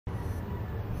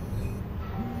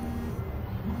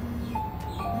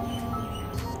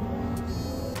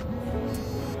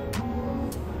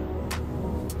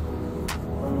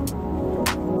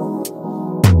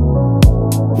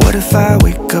what if I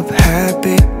wake up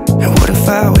happy? And what if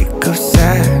I wake up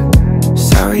sad?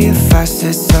 Sorry if I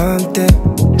said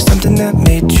something that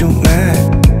made you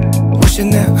mad. Wishing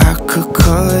that I could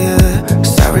call you.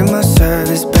 Sorry my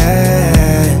service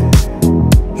bad,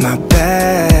 my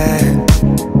bad.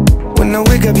 When I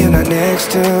wake up you're not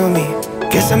next to me.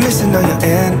 Guess I'm missing all your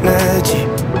energy.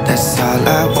 That's all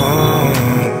I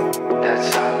want.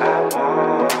 That's all I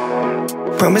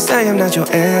want. Promise I am not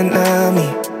your enemy.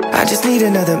 I just need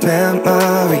another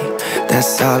memory.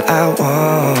 That's all I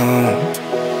want.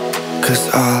 'Cause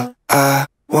all I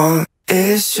want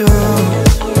is you.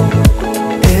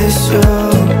 Is you.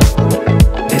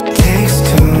 It takes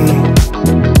two.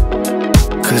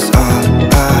 'Cause all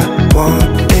I want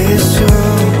is you.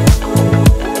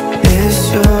 Is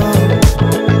you.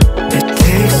 It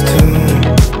takes two.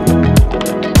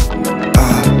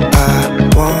 All I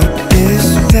want is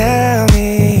you. Tell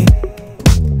me,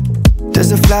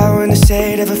 does a flower in the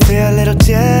shade ever feel a little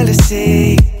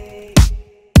jealousy?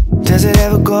 Does it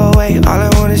ever go away? All I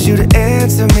want is you to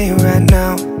answer me right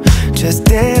now. Just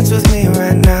dance with me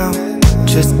right now.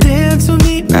 Just dance with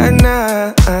me right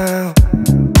now.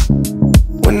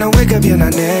 When I wake up you're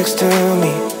not next to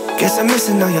me. Guess I'm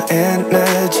missing all your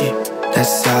energy.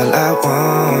 That's all I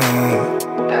want.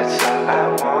 That's all I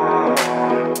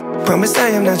want. Promise I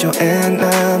am not your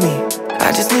enemy.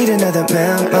 I just need another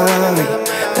memory.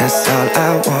 That's all I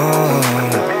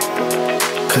want.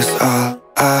 'Cause all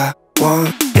I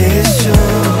want is you.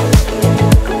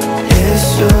 Is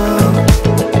you.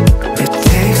 It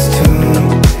takes two.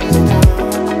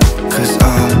 'Cause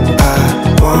all I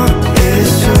want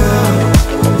is you.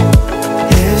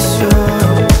 Is you.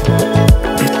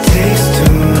 It takes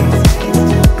two.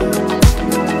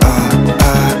 All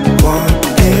I want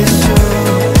is you.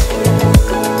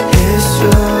 Is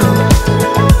you.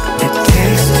 It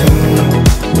takes two.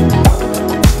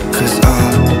 'Cause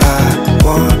all I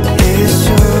want is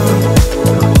you.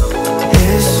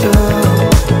 Is you.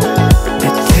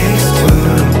 It takes two.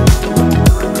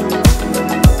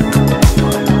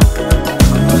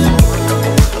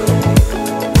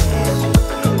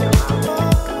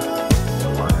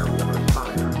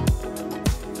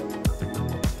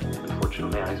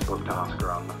 Unfortunately, I spoke to Oscar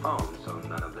on the phone, so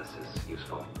none of this is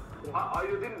useful.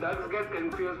 You think ducks get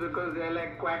confused because they're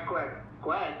like quack, quack,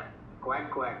 quack, quack,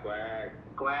 quack, quack,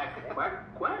 quack, quack,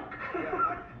 quack?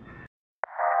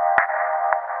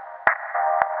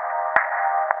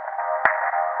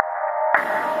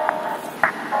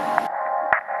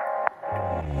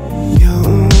 You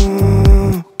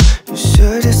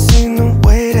should have seen the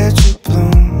way that you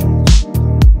bloomed.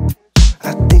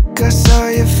 I think I saw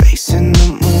your face in the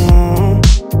moon.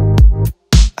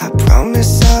 I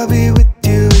promise I'll be with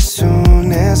you as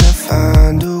soon as I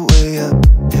find a way up,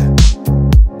 yeah.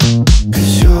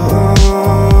 'Cause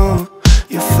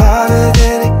you're farther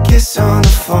than a kiss on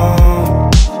the phone.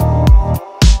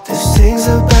 There's things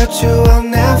about you I'll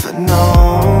never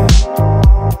know.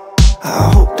 I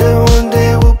hope that one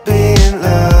day we'll be in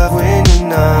love when you're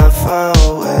not far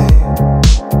away.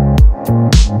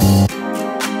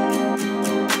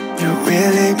 You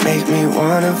really make me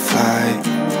wanna fly.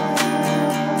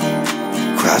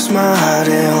 Cross my heart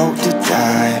and hope to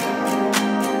die.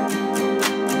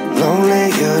 Lonely,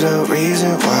 you're the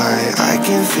reason why I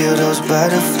can feel those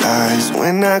butterflies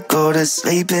when I go to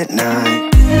sleep at night.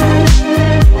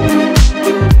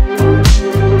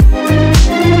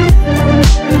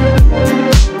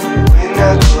 When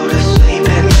I go to sleep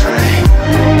at night.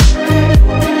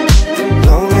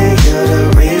 Lonely, you're the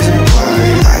reason why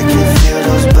I can feel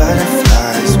those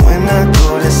butterflies when I go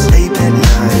to sleep at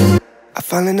night. I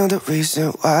finally know the reason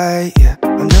why, yeah.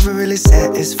 I'm never really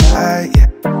satisfied, yeah.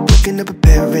 Waking up in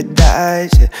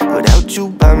paradise, yeah, without you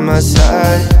by my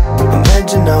side.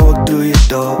 Imagine I walk through your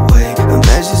doorway.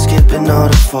 Imagine skipping all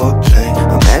the foreplay.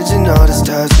 Imagine all the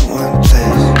stars in one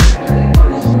place.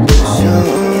 'Cause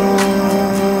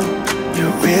you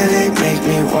really make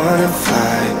me wanna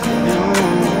fly.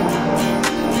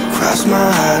 Cross my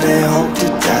heart and hope to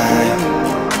die.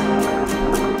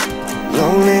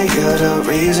 Lonely, you're the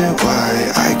reason why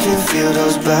I can feel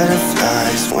those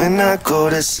butterflies when I go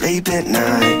to sleep at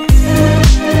night.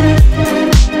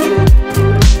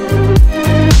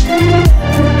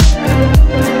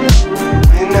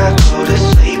 When I go to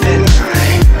sleep at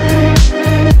night.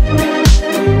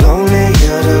 Lonely,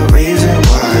 you're the reason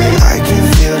why I can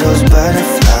feel those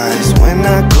butterflies when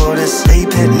I go to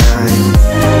sleep at night.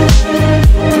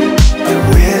 You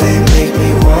really make me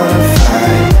wanna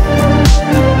fly.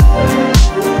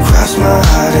 Cross my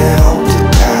heart and hope to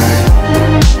die.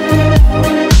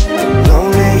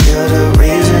 Lonely, you're the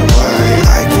reason why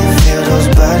I can feel those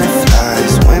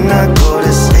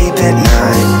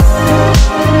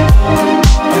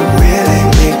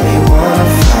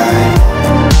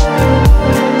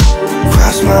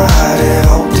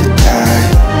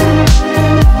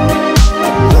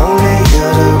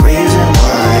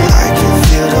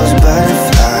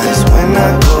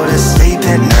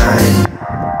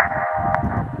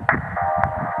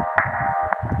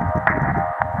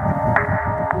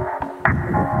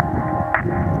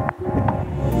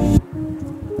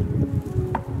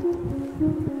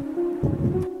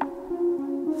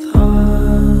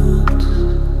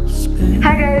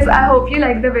guys, I hope you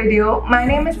liked the video. My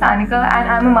name is Sanika and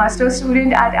I'm a master's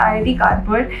student at IIT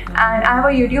Kanpur, and I have a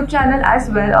YouTube channel as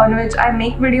well on which I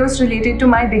make videos related to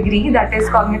my degree, that is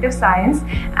cognitive science,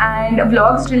 and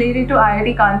vlogs related to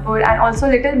IIT Kanpur, and also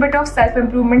a little bit of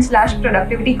self-improvement /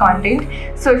 productivity content.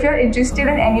 So if you're interested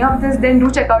in any of this, then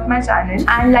do check out my channel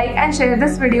and like and share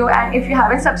this video. And if you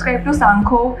haven't subscribed to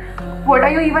Sankho, what are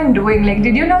you even doing? Like,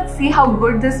 did you not see how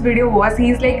good this video was?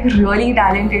 He's like really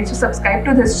talented, so subscribe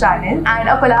to this channel. And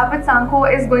a collab with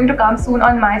Sankho is going to come soon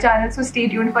on my channel, so stay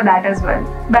tuned for that as well.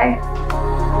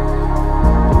 Bye.